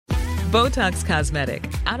Botox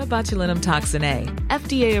Cosmetic, out of botulinum toxin A,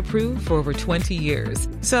 FDA approved for over 20 years.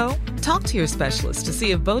 So, talk to your specialist to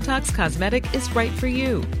see if Botox Cosmetic is right for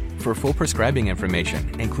you. For full prescribing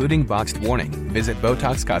information, including boxed warning, visit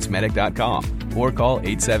BotoxCosmetic.com or call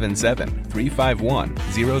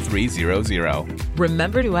 877-351-0300.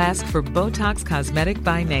 Remember to ask for Botox Cosmetic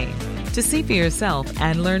by name. To see for yourself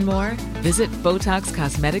and learn more, visit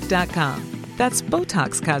BotoxCosmetic.com. That's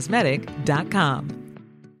BotoxCosmetic.com.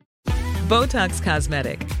 Botox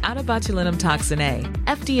Cosmetic, out of botulinum toxin A,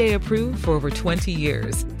 FDA approved for over 20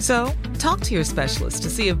 years. So, talk to your specialist to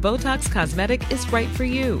see if Botox Cosmetic is right for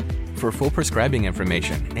you. For full prescribing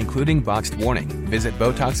information, including boxed warning, visit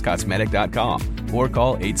BotoxCosmetic.com or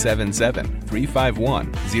call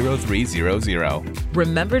 877-351-0300.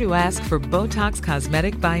 Remember to ask for Botox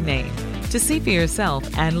Cosmetic by name. To see for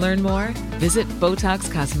yourself and learn more, visit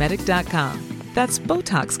BotoxCosmetic.com. That's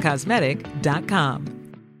BotoxCosmetic.com.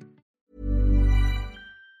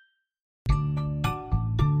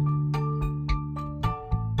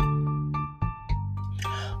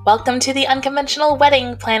 Welcome to the Unconventional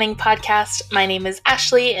Wedding Planning Podcast. My name is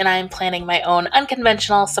Ashley, and I'm planning my own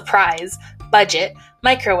unconventional surprise budget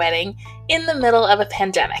micro wedding in the middle of a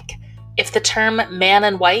pandemic. If the term man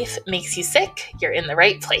and wife makes you sick, you're in the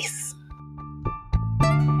right place.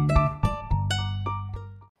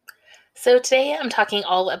 So today I'm talking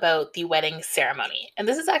all about the wedding ceremony, and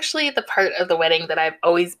this is actually the part of the wedding that I've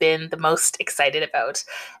always been the most excited about.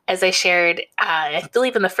 As I shared, I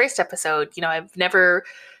believe in the first episode, I've never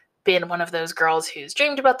been one of those girls who's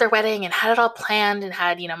dreamed about their wedding and had it all planned and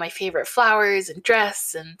had, my favorite flowers and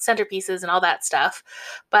dress and centerpieces and all that stuff.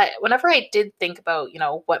 But whenever I did think about,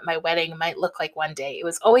 what my wedding might look like one day, it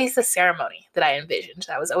was always the ceremony that I envisioned.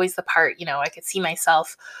 That was always the part, I could see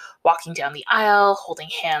myself walking down the aisle, holding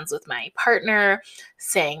hands with my partner,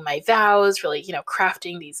 saying my vows, really,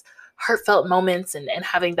 crafting these heartfelt moments and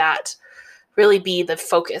having that really be the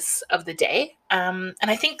focus of the day. And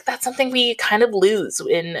I think that's something we kind of lose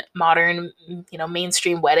in modern,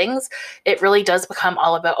 mainstream weddings. It really does become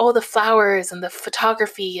all about, the flowers and the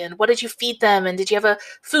photography and what did you feed them? And did you have a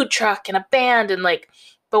food truck and a band? And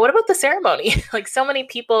but what about the ceremony? So many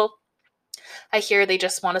people I hear they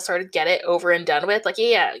just want to sort of get it over and done with.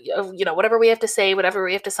 Whatever we have to say, whatever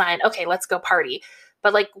we have to sign, okay, let's go party.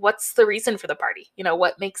 But what's the reason for the party?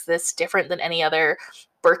 What makes this different than any other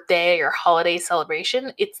birthday or holiday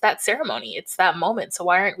celebration? It's that ceremony. It's that moment. So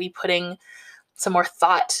why aren't we putting some more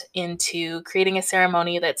thought into creating a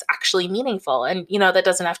ceremony that's actually meaningful? And, that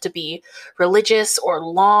doesn't have to be religious or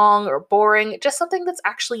long or boring, just something that's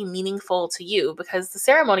actually meaningful to you, because the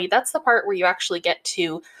ceremony, that's the part where you actually get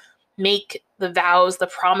to make the vows, the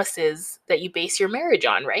promises that you base your marriage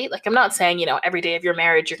on, right? I'm not saying, every day of your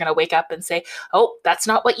marriage, you're going to wake up and say, oh, that's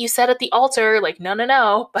not what you said at the altar.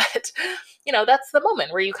 No. But, that's the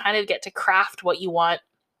moment where you kind of get to craft what you want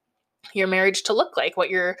your marriage to look like, what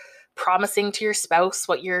you're promising to your spouse,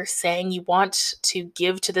 what you're saying you want to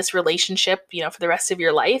give to this relationship, for the rest of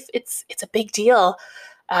your life. It's a big deal.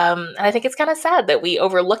 And I think it's kind of sad that we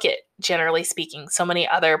overlook it, generally speaking. So many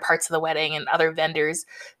other parts of the wedding and other vendors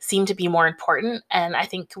seem to be more important. And I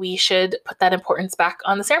think we should put that importance back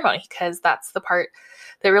on the ceremony, because that's the part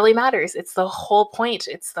that really matters. It's the whole point.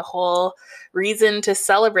 It's the whole reason to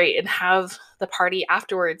celebrate and have the party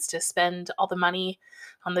afterwards, to spend all the money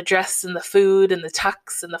on the dress and the food and the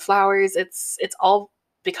tux and the flowers. It's all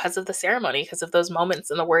because of the ceremony, because of those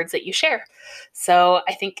moments and the words that you share. So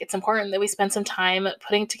I think it's important that we spend some time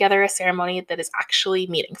putting together a ceremony that is actually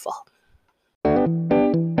meaningful.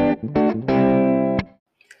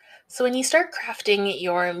 So when you start crafting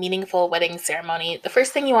your meaningful wedding ceremony, the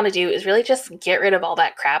first thing you want to do is really just get rid of all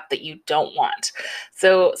that crap that you don't want.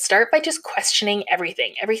 So start by just questioning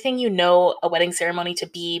everything a wedding ceremony to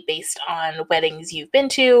be, based on weddings you've been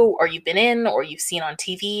to or you've been in or you've seen on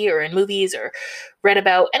TV or in movies or read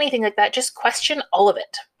about, anything like that. Just question all of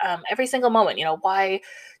it. Every single moment, why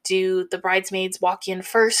do the bridesmaids walk in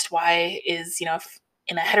first? Why is,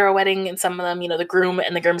 in a hetero wedding, in some of them, the groom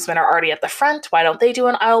and the groomsmen are already at the front. Why don't they do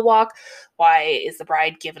an aisle walk? Why is the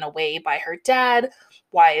bride given away by her dad?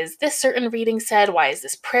 Why is this certain reading said? Why is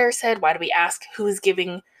this prayer said? Why do we ask who is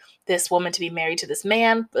giving this woman to be married to this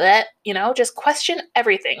man? But, just question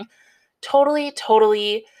everything.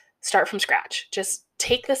 Totally start from scratch. Just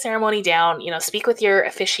take the ceremony down, speak with your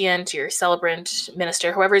officiant, your celebrant,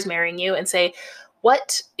 minister, whoever is marrying you, and say,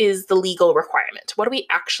 what is the legal requirement? What do we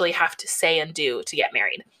actually have to say and do to get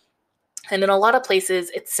married? And in a lot of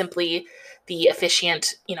places, it's simply the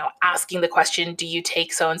officiant, asking the question, do you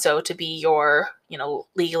take so-and-so to be your,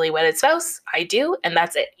 legally wedded spouse? I do. And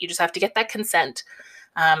that's it. You just have to get that consent.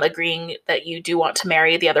 agreeing that you do want to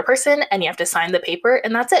marry the other person, and you have to sign the paper,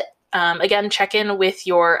 and that's it. Again, check in with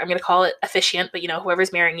your, I'm going to call it officiant, but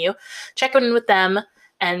whoever's marrying you, check in with them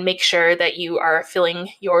and make sure that you are filling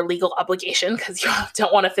your legal obligation, because you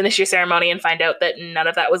don't want to finish your ceremony and find out that none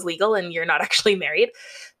of that was legal and you're not actually married.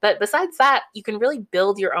 But besides that, you can really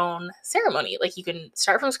build your own ceremony. Like, you can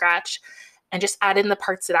start from scratch and just add in the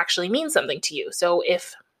parts that actually mean something to you. So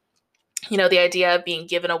if, the idea of being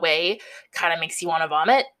given away kind of makes you want to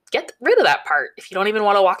vomit, get rid of that part. If you don't even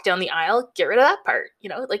want to walk down the aisle, get rid of that part.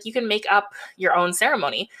 Like, you can make up your own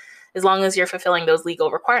ceremony as long as you're fulfilling those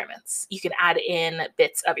legal requirements. You can add in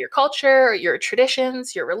bits of your culture, your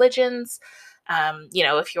traditions, your religions.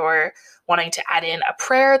 If you're wanting to add in a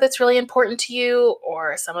prayer that's really important to you,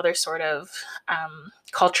 or some other sort of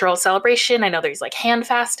cultural celebration. I know there's like hand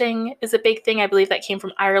fasting is a big thing. I believe that came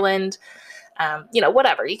from Ireland.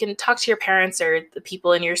 Whatever. You can talk to your parents or the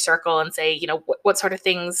people in your circle and say, what sort of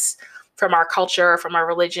things from our culture or from our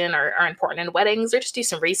religion are important in weddings, or just do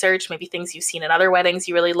some research, maybe things you've seen in other weddings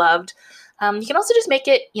you really loved. You can also just make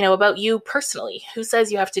it, about you personally. Who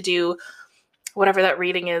says you have to do whatever that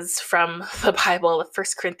reading is from the Bible, 1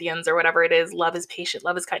 Corinthians or whatever it is, love is patient,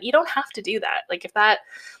 love is kind. You don't have to do that. Like, if that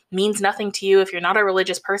means nothing to you, if you're not a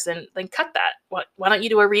religious person, then cut that. Why don't you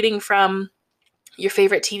do a reading from your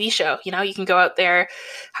favorite TV show? You can go out there,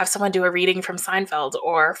 have someone do a reading from Seinfeld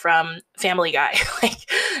or from Family Guy. Like,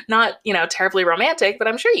 not, terribly romantic, but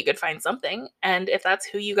I'm sure you could find something. And if that's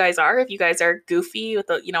who you guys are, if you guys are goofy with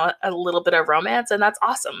a little bit of romance, and that's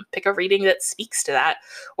awesome. Pick a reading that speaks to that,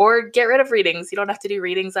 or get rid of readings. You don't have to do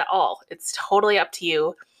readings at all. It's totally up to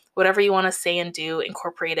you. Whatever you want to say and do,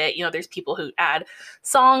 incorporate it. There's people who add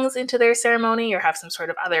songs into their ceremony, or have some sort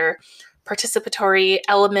of other participatory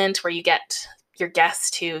element where you get your guests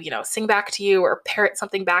to, sing back to you or parrot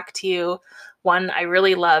something back to you. One I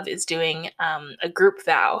really love is doing a group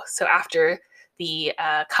vow. So after the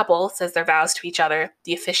couple says their vows to each other,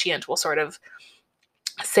 the officiant will sort of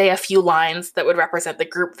say a few lines that would represent the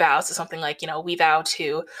group vow. So something like, we vow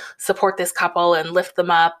to support this couple and lift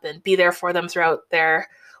them up and be there for them throughout their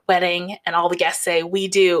wedding. And all the guests say, we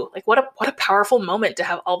do. Like, what a powerful moment to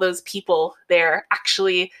have all those people there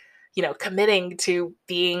actually, committing to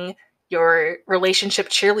being your relationship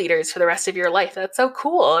cheerleaders for the rest of your life. That's so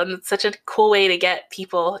cool. And it's such a cool way to get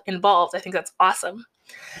people involved. I think that's awesome.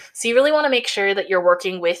 So you really want to make sure that you're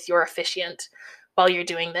working with your officiant while you're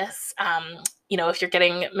doing this. If you're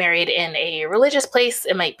getting married in a religious place,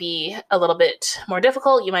 it might be a little bit more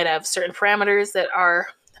difficult. You might have certain parameters that are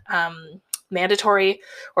mandatory,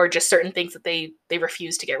 or just certain things that they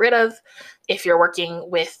refuse to get rid of. If you're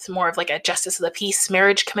working with more of like a justice of the peace,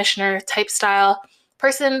 marriage commissioner type style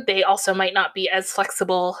person, they also might not be as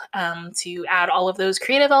flexible to add all of those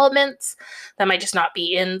creative elements that might just not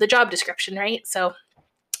be in the job description, right? So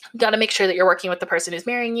you got to make sure that you're working with the person who's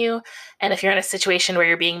marrying you. And if you're in a situation where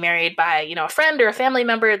you're being married by, a friend or a family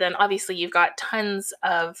member, then obviously you've got tons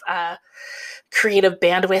of creative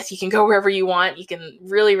bandwidth. You can go wherever you want. You can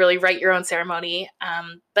really, really write your own ceremony.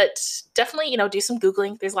 But definitely, do some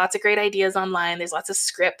Googling. There's lots of great ideas online. There's lots of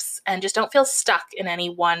scripts, and just don't feel stuck in any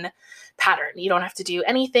one pattern. You don't have to do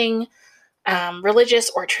anything religious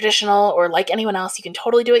or traditional or like anyone else. You can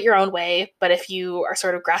totally do it your own way. But if you are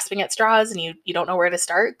sort of grasping at straws and you don't know where to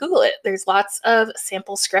start, Google it. There's lots of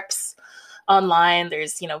sample scripts online.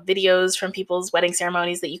 There's, videos from people's wedding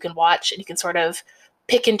ceremonies that you can watch, and you can sort of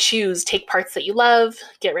pick and choose, take parts that you love,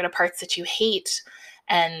 get rid of parts that you hate,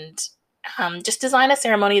 and just design a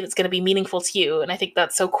ceremony that's going to be meaningful to you. And I think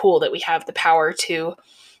that's so cool that we have the power to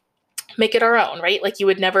make it our own, right? Like, you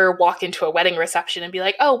would never walk into a wedding reception and be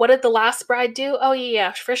like, oh, what did the last bride do? Oh,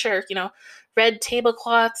 yeah, for sure. Red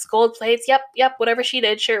tablecloths, gold plates. Yep. Whatever she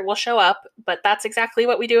did, sure, we'll show up. But that's exactly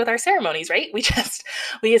what we do with our ceremonies, right?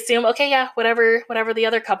 We assume, okay, yeah, whatever the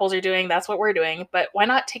other couples are doing, that's what we're doing. But why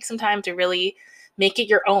not take some time to really make it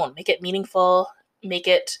your own, make it meaningful, make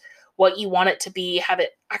it what you want it to be, have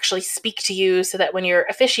it actually speak to you, so that when your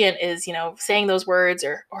officiant is, saying those words,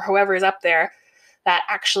 or whoever is up there, that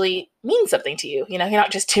actually means something to you. You're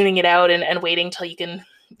not just tuning it out and waiting till you can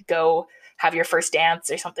go have your first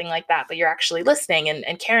dance or something like that, but you're actually listening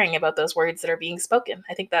and caring about those words that are being spoken.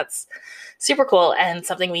 I think that's super cool, and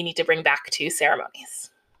something we need to bring back to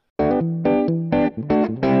ceremonies.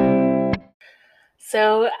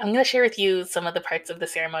 So I'm going to share with you some of the parts of the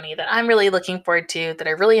ceremony that I'm really looking forward to, that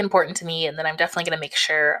are really important to me, and that I'm definitely going to make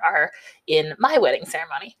sure are in my wedding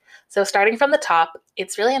ceremony. So starting from the top,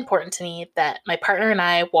 it's really important to me that my partner and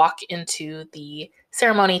I walk into the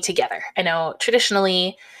ceremony together. I know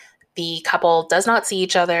traditionally the couple does not see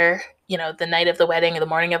each other. the night of the wedding or the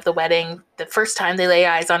morning of the wedding, the first time they lay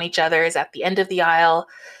eyes on each other is at the end of the aisle.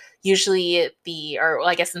 Usually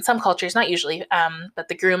I guess in some cultures, not usually, but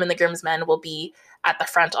the groom and the groomsmen will be at the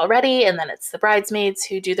front already, and then it's the bridesmaids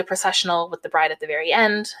who do the processional with the bride at the very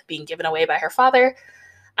end, being given away by her father.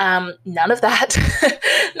 None of that,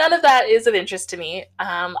 none of that is of interest to me.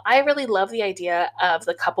 I really love the idea of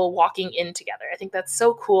the couple walking in together. I think that's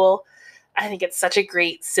so cool. I think it's such a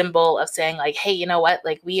great symbol of saying like, hey, you know what?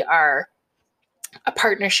 Like we are a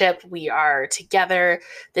partnership. We are together.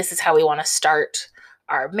 This is how we want to start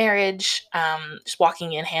our marriage. Just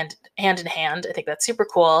walking in hand in hand. I think that's super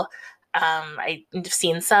cool. I've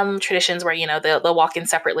seen some traditions where, they'll walk in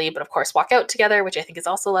separately, but of course walk out together, which I think is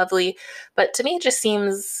also lovely. But to me, it just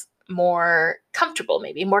seems more comfortable,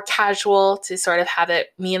 maybe more casual to sort of have it,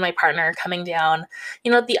 me and my partner coming down,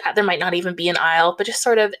 there might not even be an aisle, but just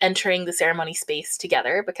sort of entering the ceremony space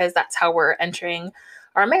together, because that's how we're entering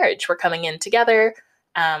our marriage. We're coming in together.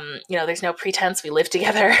 There's no pretense. We live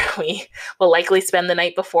together. We will likely spend the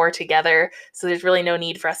night before together. So there's really no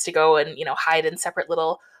need for us to go and, hide in separate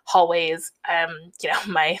little hallways.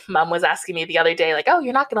 My mom was asking me the other day, like, oh,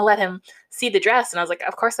 you're not going to let him see the dress. And I was like,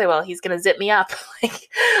 of course I will. He's going to zip me up. Like,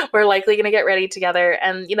 we're likely going to get ready together.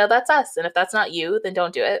 And, that's us. And if that's not you, then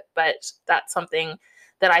don't do it. But that's something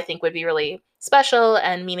that I think would be really special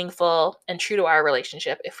and meaningful and true to our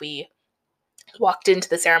relationship if we walked into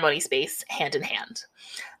the ceremony space hand in hand.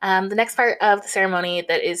 The next part of the ceremony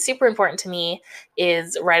that is super important to me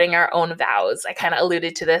is writing our own vows. I kind of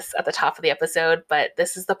alluded to this at the top of the episode, but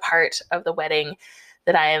this is the part of the wedding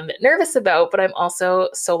that I am nervous about, but I'm also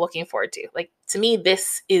so looking forward to. Like, to me,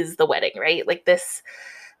 this is the wedding, right? Like this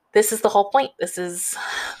is the whole point. This is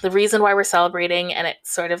the reason why we're celebrating, and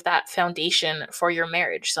it's sort of that foundation for your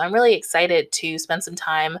marriage. So I'm really excited to spend some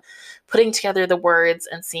time putting together the words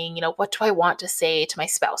and seeing, what do I want to say to my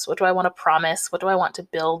spouse? What do I want to promise? What do I want to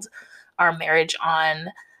build our marriage on?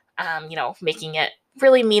 Making it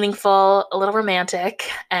really meaningful, a little romantic,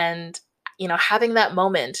 and having that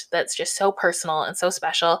moment that's just so personal and so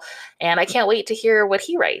special. And I can't wait to hear what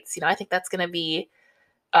he writes. I think that's going to be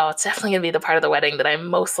it's definitely going to be the part of the wedding that I'm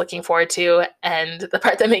most looking forward to. And the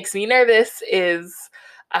part that makes me nervous is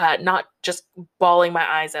not just bawling my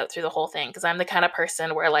eyes out through the whole thing, because I'm the kind of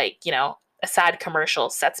person where, a sad commercial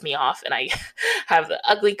sets me off and I have the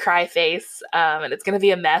ugly cry face, and it's going to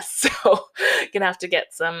be a mess. So I'm going to have to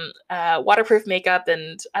get some waterproof makeup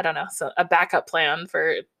and, I don't know, so a backup plan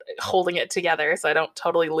for holding it together so I don't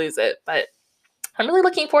totally lose it. But I'm really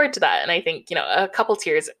looking forward to that. And I think, a couple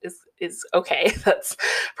tears is okay. That's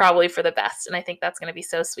probably for the best. And I think that's going to be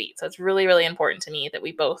so sweet. So it's really, really important to me that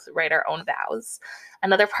we both write our own vows.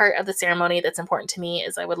 Another part of the ceremony that's important to me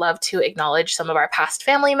is I would love to acknowledge some of our past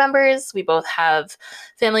family members. We both have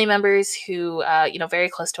family members who, very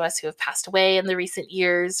close to us, who have passed away in the recent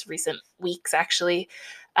weeks, actually.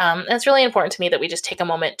 And it's really important to me that we just take a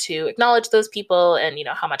moment to acknowledge those people and,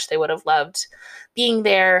 how much they would have loved being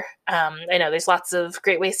there. I know there's lots of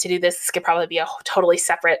great ways to do this. This could probably be a totally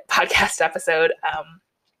separate podcast episode.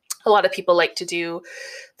 A lot of people like to do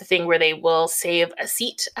the thing where they will save a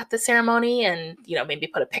seat at the ceremony and, maybe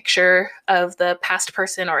put a picture of the past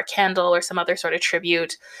person or a candle or some other sort of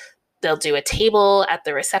tribute. They'll do a table at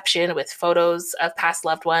the reception with photos of past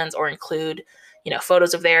loved ones, or include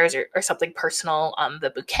photos of theirs or something personal on the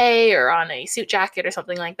bouquet or on a suit jacket or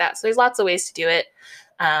something like that. So there's lots of ways to do it.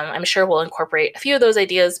 I'm sure we'll incorporate a few of those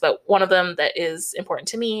ideas, but one of them that is important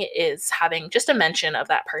to me is having just a mention of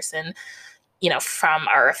that person, from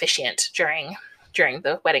our officiant during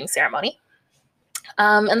the wedding ceremony.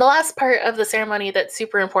 And the last part of the ceremony that's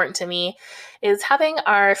super important to me is having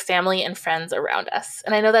our family and friends around us.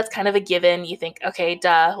 And I know that's kind of a given. You think, okay,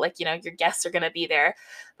 duh, your guests are going to be there.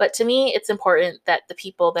 But to me, it's important that the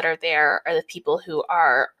people that are there are the people who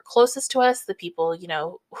are closest to us, the people,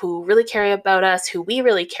 who really care about us, who we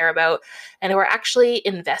really care about, and who are actually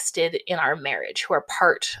invested in our marriage, who are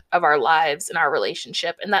part of our lives and our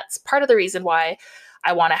relationship. And that's part of the reason why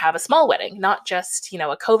I want to have a small wedding, not just, a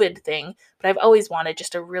COVID thing, but I've always wanted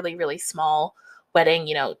just a really, really small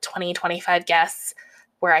wedding, 20, 25 guests,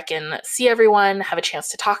 where I can see everyone, have a chance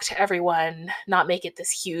to talk to everyone, not make it this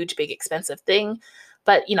huge, big, expensive thing.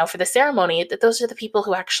 But, for the ceremony, that those are the people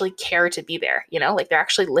who actually care to be there, they're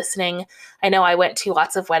actually listening. I know I went to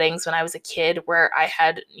lots of weddings when I was a kid where I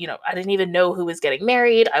had, I didn't even know who was getting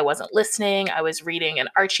married. I wasn't listening. I was reading an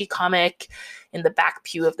Archie comic in the back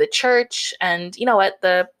pew of the church. And you know what?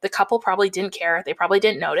 The couple probably didn't care. They probably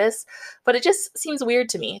didn't notice. But it just seems weird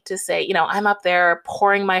to me to say, I'm up there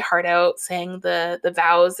pouring my heart out, saying the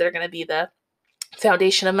vows that are going to be the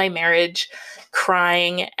foundation of my marriage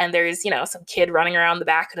crying, and there's, some kid running around the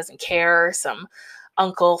back who doesn't care, some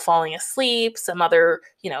uncle falling asleep, some other,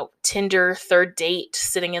 Tinder third date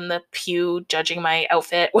sitting in the pew judging my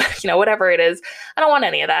outfit, whatever it is. I don't want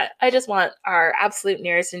any of that. I just want our absolute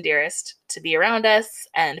nearest and dearest to be around us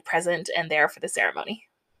and present and there for the ceremony.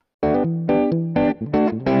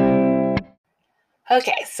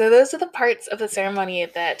 Okay, so those are the parts of the ceremony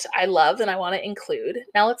that I love and I want to include.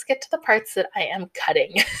 Now let's get to the parts that I am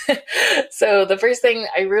cutting. So the first thing,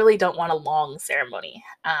 I really don't want a long ceremony.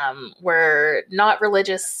 We're not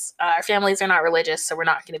religious. Our families are not religious, so we're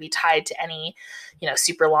not going to be tied to any,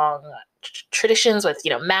 super long traditions with,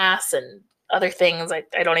 mass and other things.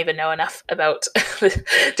 I don't even know enough about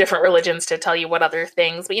the different religions to tell you what other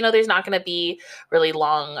things, but there's not going to be really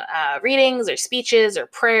long readings or speeches or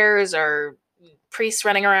prayers or priests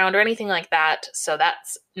running around or anything like that. So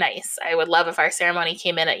that's nice. I would love if our ceremony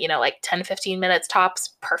came in at, like 10, 15 minutes tops.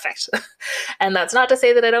 Perfect. And that's not to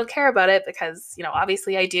say that I don't care about it, because,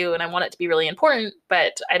 obviously I do, and I want it to be really important,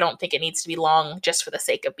 but I don't think it needs to be long just for the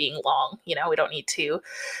sake of being long. We don't need to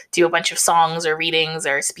do a bunch of songs or readings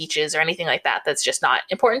or speeches or anything like that. That's just not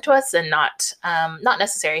important to us and not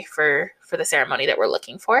necessary for the ceremony that we're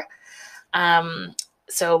looking for.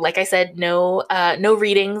 So like I said, no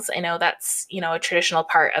readings. I know that's, a traditional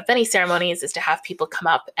part of many ceremonies is to have people come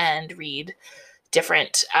up and read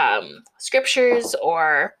different scriptures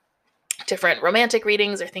or different romantic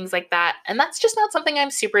readings or things like that. And that's just not something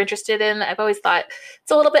I'm super interested in. I've always thought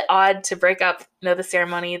it's a little bit odd to break up, the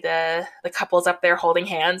ceremony, the couple's up there holding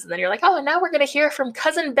hands, and then you're like, oh, now we're going to hear from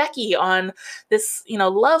Cousin Becky on this,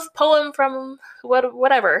 love poem from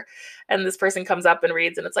whatever. And this person comes up and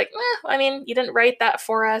reads, and it's like, you didn't write that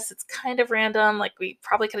for us. It's kind of random. Like, we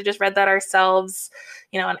probably could have just read that ourselves,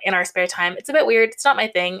 in our spare time. It's a bit weird. It's not my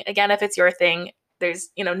thing. Again, if it's your thing, there's,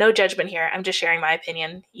 no judgment here. I'm just sharing my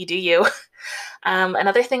opinion. You do you.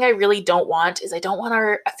 Another thing I really don't want is I don't want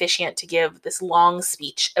our officiant to give this long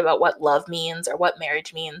speech about what love means or what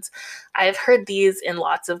marriage means. I've heard these in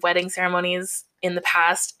lots of wedding ceremonies in the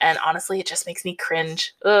past, and honestly, it just makes me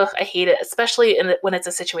cringe. Ugh, I hate it, especially when it's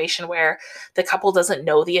a situation where the couple doesn't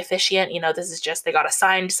know the officiant. This is just they got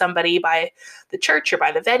assigned somebody by the church or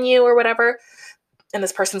by the venue or whatever. And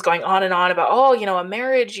this person's going on and on about, a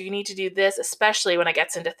marriage, you need to do this, especially when it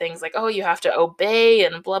gets into things like, you have to obey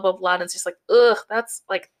and blah, blah, blah. And it's just like, ugh, that's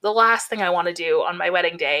like the last thing I want to do on my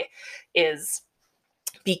wedding day is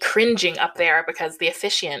be cringing up there because the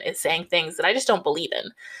officiant is saying things that I just don't believe in.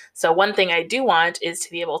 So one thing I do want is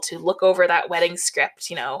to be able to look over that wedding script,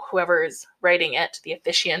 whoever's writing it, the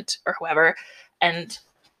officiant or whoever, and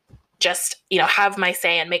just, have my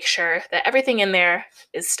say and make sure that everything in there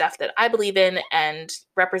is stuff that I believe in and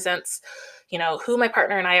represents, who my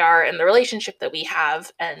partner and I are and the relationship that we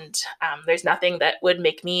have. And there's nothing that would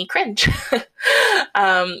make me cringe.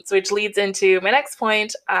 So which leads into my next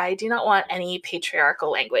point. I do not want any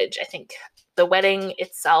patriarchal language. I think the wedding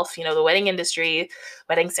itself, the wedding industry,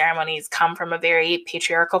 wedding ceremonies come from a very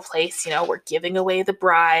patriarchal place. We're giving away the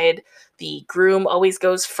bride. The groom always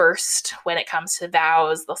goes first when it comes to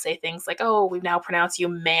vows. They'll say things like, oh, we now pronounce you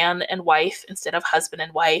man and wife instead of husband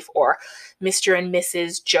and wife, or Mr. and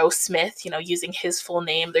Mrs. Joe Smith, using his full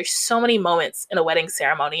name. There's so many moments in a wedding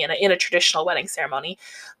ceremony and in a traditional wedding ceremony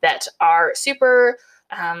that are super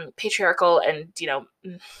patriarchal and,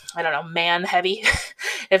 I don't know, man heavy,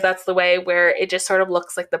 if that's the way, where it just sort of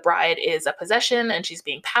looks like the bride is a possession and she's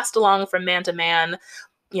being passed along from man to man,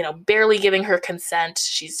 barely giving her consent.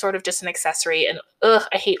 She's sort of just an accessory, and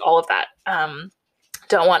I hate all of that.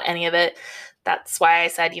 Don't want any of it. That's why I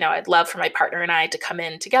said, I'd love for my partner and I to come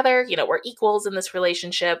in together. We're equals in this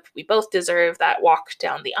relationship. We both deserve that walk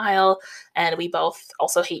down the aisle. And we both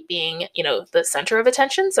also hate being, the center of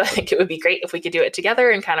attention. So I think it would be great if we could do it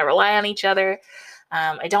together and kind of rely on each other.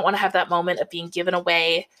 I don't want to have that moment of being given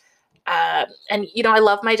away. And, I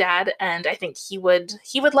love my dad, and I think he would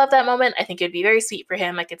love that moment. I think it'd be very sweet for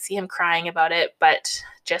him. I could see him crying about it, but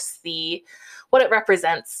just what it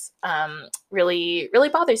represents really, really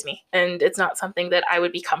bothers me. And it's not something that I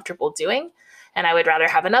would be comfortable doing. And I would rather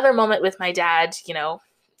have another moment with my dad,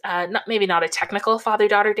 maybe not a technical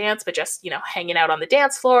father-daughter dance, but just, hanging out on the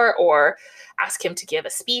dance floor, or ask him to give a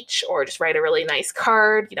speech, or just write a really nice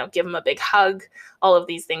card, give him a big hug, all of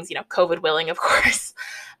these things, COVID willing, of course.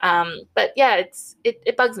 But yeah,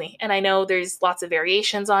 it bugs me. And I know there's lots of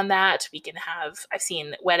variations on that. I've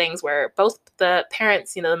seen weddings where both the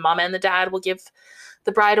parents, the mom and the dad, will give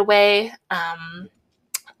the bride away.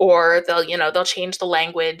 or they'll change the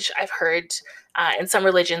language. I've heard in some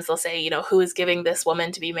religions, they'll say, who is giving this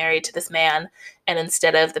woman to be married to this man? And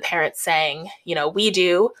instead of the parents saying, we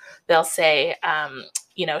do, they'll say,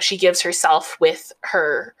 she gives herself with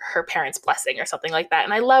her parents' blessing or something like that.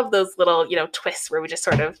 And I love those little, twists where we just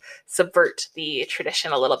sort of subvert the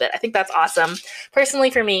tradition a little bit. I think that's awesome. Personally,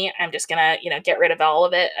 for me, I'm just gonna, get rid of all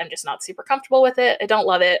of it. I'm just not super comfortable with it. I don't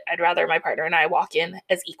love it. I'd rather my partner and I walk in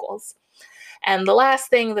as equals. And the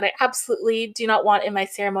last thing that I absolutely do not want in my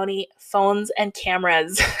ceremony, phones and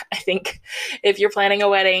cameras. I think if you're planning a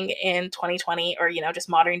wedding in 2020 or, just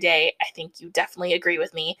modern day, I think you definitely agree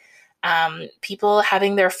with me. People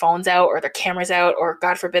having their phones out or their cameras out, or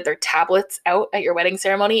God forbid, their tablets out at your wedding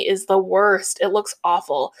ceremony is the worst. It looks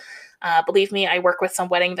awful. Believe me, I work with some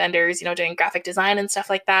wedding vendors, doing graphic design and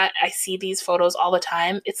stuff like that. I see these photos all the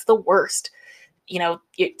time. It's the worst.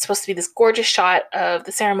 It's supposed to be this gorgeous shot of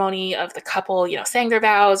the ceremony of the couple, saying their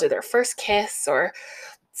vows or their first kiss or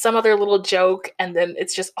some other little joke. And then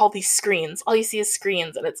it's just all these screens. All you see is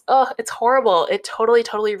screens, and it's horrible. It totally,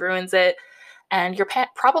 totally ruins it. And you're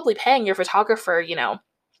probably paying your photographer,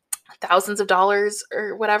 thousands of dollars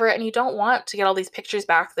or whatever. And you don't want to get all these pictures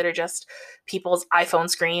back that are just people's iPhone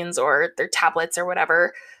screens or their tablets or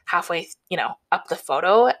whatever halfway, up the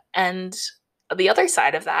photo. And the other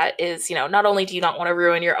side of that is, not only do you not want to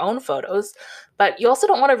ruin your own photos, but you also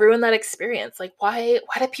don't want to ruin that experience. Like, why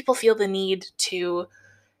do people feel the need to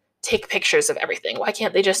take pictures of everything? Why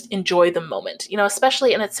can't they just enjoy the moment?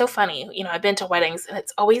 Especially, and it's so funny, I've been to weddings and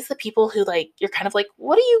it's always the people who you're kind of like,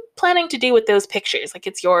 what are you planning to do with those pictures? Like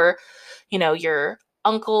it's your, your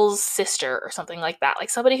uncle's sister or something like that. Like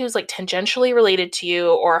somebody who's tangentially related to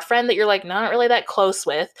you, or a friend that you're not really that close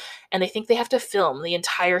with, and they think they have to film the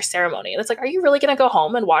entire ceremony. And it's are you really going to go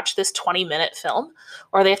home and watch this 20-minute film?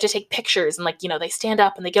 Or they have to take pictures and they stand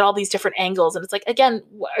up and they get all these different angles. And it's again,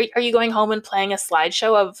 are you going home and playing a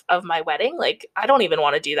slideshow of my wedding? I don't even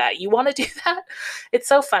want to do that. You want to do that? It's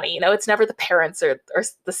so funny. It's never the parents or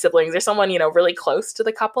the siblings or someone, really close to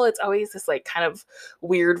the couple. It's always this kind of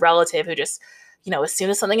weird relative who just, as soon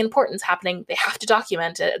as something important's happening, they have to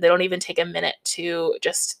document it. They don't even take a minute to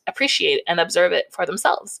just appreciate and observe it for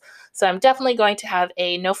themselves. So I'm definitely going to have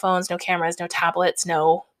a no phones, no cameras, no tablets,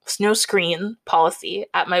 no screen policy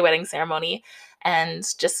at my wedding ceremony. And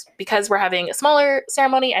just because we're having a smaller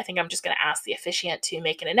ceremony, I think I'm just going to ask the officiant to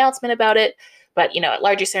make an announcement about it. But, at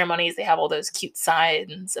larger ceremonies, they have all those cute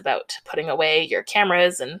signs about putting away your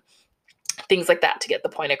cameras and things like that to get the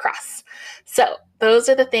point across. So those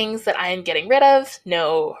are the things that I am getting rid of.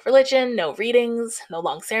 No religion, no readings, no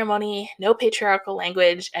long ceremony, no patriarchal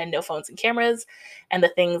language, and no phones and cameras. And the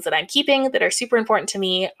things that I'm keeping that are super important to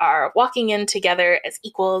me are walking in together as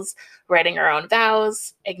equals, writing our own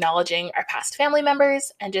vows, acknowledging our past family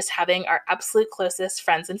members, and just having our absolute closest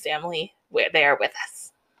friends and family there with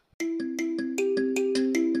us.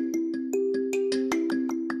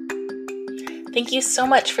 Thank you so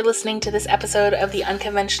much for listening to this episode of the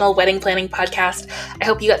Unconventional Wedding Planning Podcast. I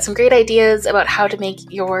hope you got some great ideas about how to make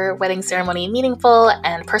your wedding ceremony meaningful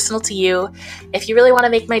and personal to you. If you really want to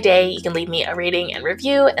make my day, you can leave me a rating and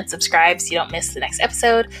review and subscribe so you don't miss the next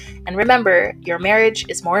episode. And remember, your marriage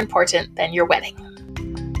is more important than your wedding.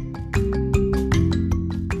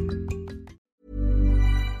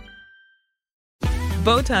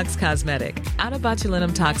 Botox Cosmetic, out of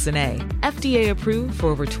botulinum toxin A, FDA approved for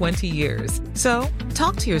over 20 years. So,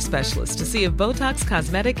 talk to your specialist to see if Botox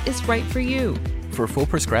Cosmetic is right for you. For full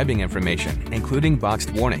prescribing information, including boxed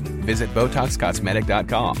warning, visit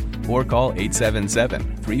BotoxCosmetic.com or call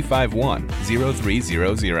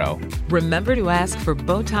 877-351-0300. Remember to ask for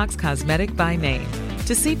Botox Cosmetic by name.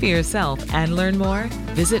 To see for yourself and learn more,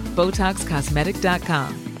 visit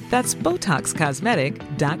BotoxCosmetic.com. That's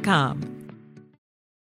BotoxCosmetic.com.